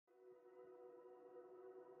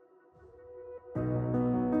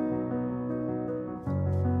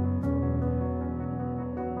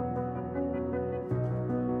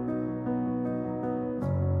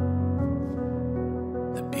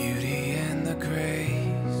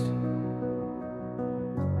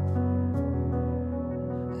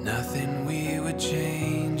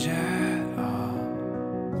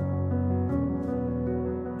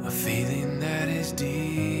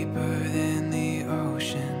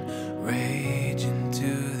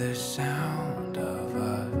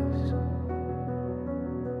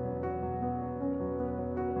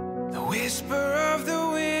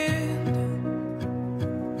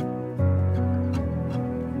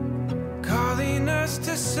us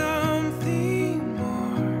to something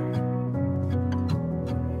more?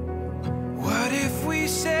 What if we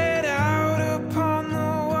set out upon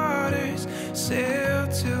the waters, sail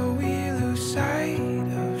till we lose sight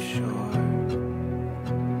of shore?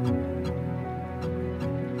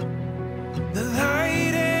 The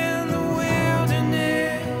light and the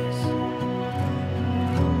wilderness,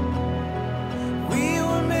 we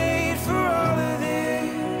were made for all of this.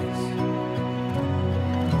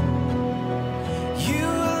 You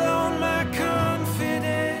alone, my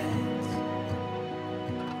confidence,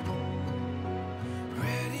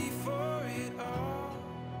 ready for it all.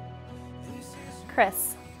 This is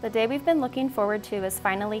Chris, the day we've been looking forward to is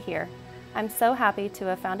finally here. I'm so happy to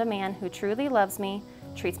have found a man who truly loves me,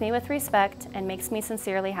 treats me with respect, and makes me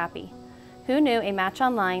sincerely happy. Who knew a match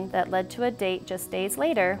online that led to a date just days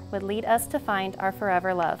later would lead us to find our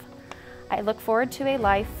forever love? I look forward to a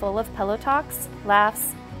life full of pillow talks,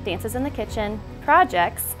 laughs, dances in the kitchen,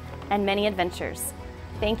 projects, and many adventures.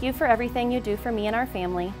 Thank you for everything you do for me and our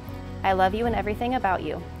family. I love you and everything about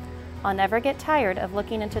you. I'll never get tired of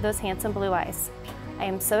looking into those handsome blue eyes. I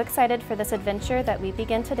am so excited for this adventure that we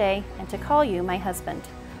begin today and to call you my husband.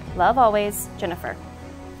 Love always, Jennifer.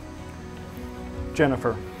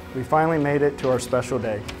 Jennifer, we finally made it to our special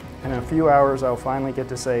day. In a few hours, I'll finally get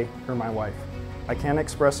to say you're my wife. I can't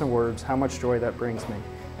express in words how much joy that brings me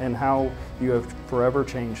and how you have forever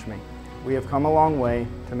changed me. We have come a long way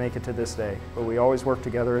to make it to this day, but we always work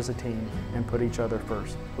together as a team and put each other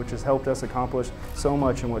first, which has helped us accomplish so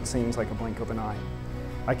much in what seems like a blink of an eye.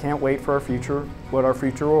 I can't wait for our future, what our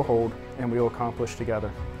future will hold, and we will accomplish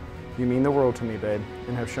together. You mean the world to me, babe,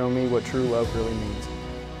 and have shown me what true love really means.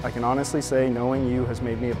 I can honestly say knowing you has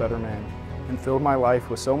made me a better man and filled my life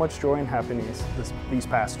with so much joy and happiness these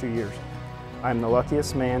past 2 years. I am the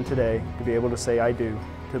luckiest man today to be able to say I do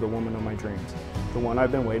to the woman of my dreams, the one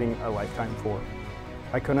I've been waiting a lifetime for.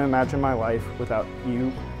 I couldn't imagine my life without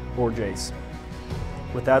you or Jace.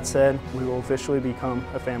 With that said, we will officially become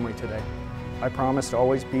a family today. I promise to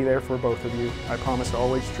always be there for both of you. I promise to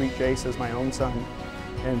always treat Jace as my own son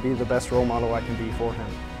and be the best role model I can be for him.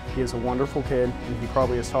 He is a wonderful kid, and he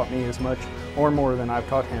probably has taught me as much or more than I've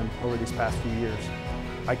taught him over these past few years.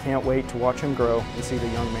 I can't wait to watch him grow and see the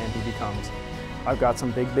young man he becomes. I've got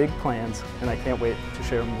some big plans, and I can't wait to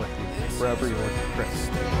share them with you. Forever yours, Chris.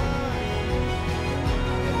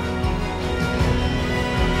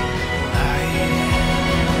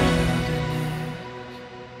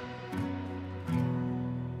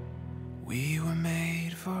 We were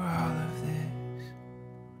made for all of this.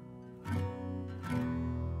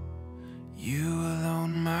 You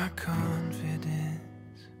alone, my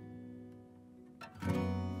confidence,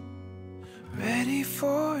 ready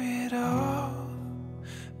for it all.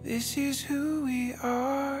 This is who we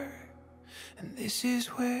are, and this is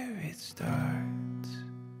where it starts.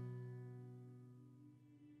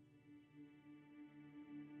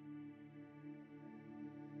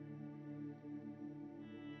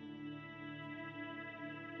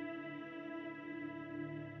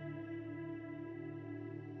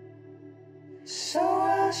 So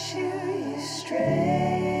I'll shoot you straight.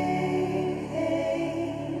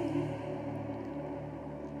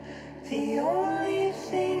 The only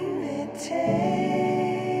thing that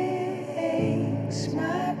takes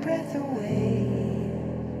my breath away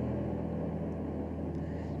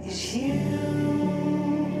is you.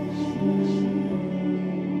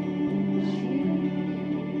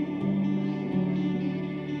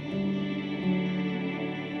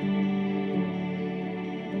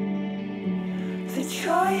 The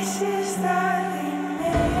choices that we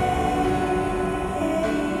make,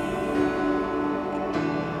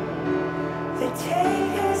 they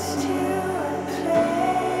take us to a place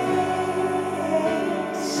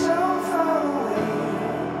so far away.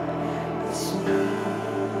 It's me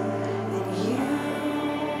and you.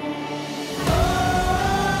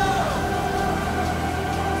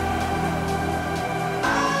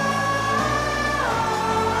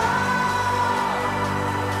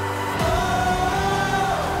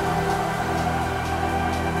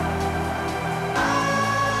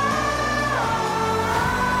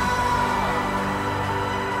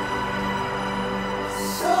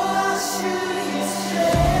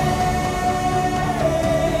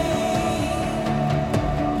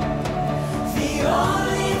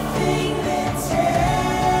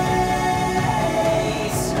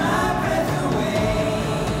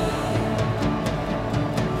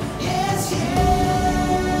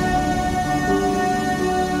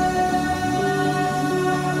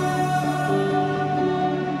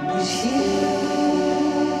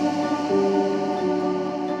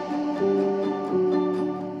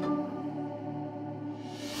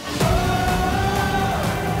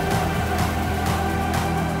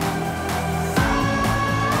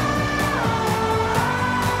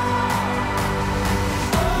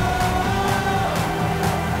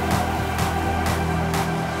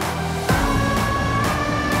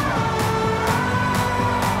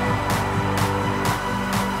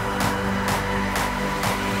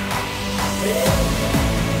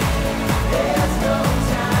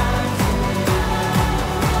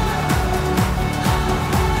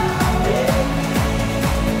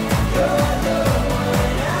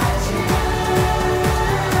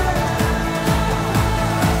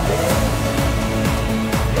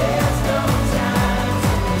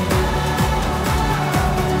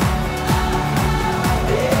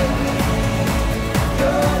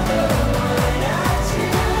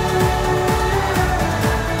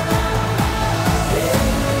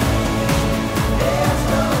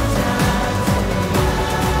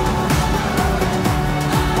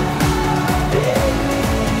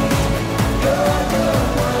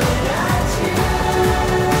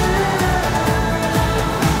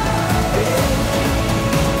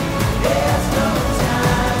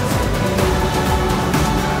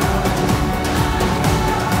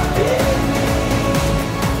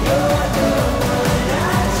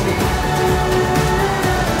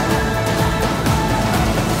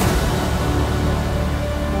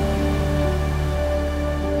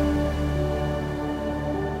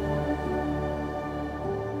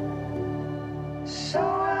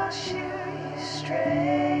 I'll shoot you straight.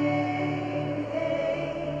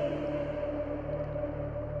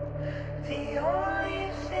 The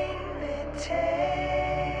only thing that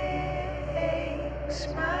takes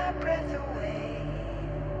my breath away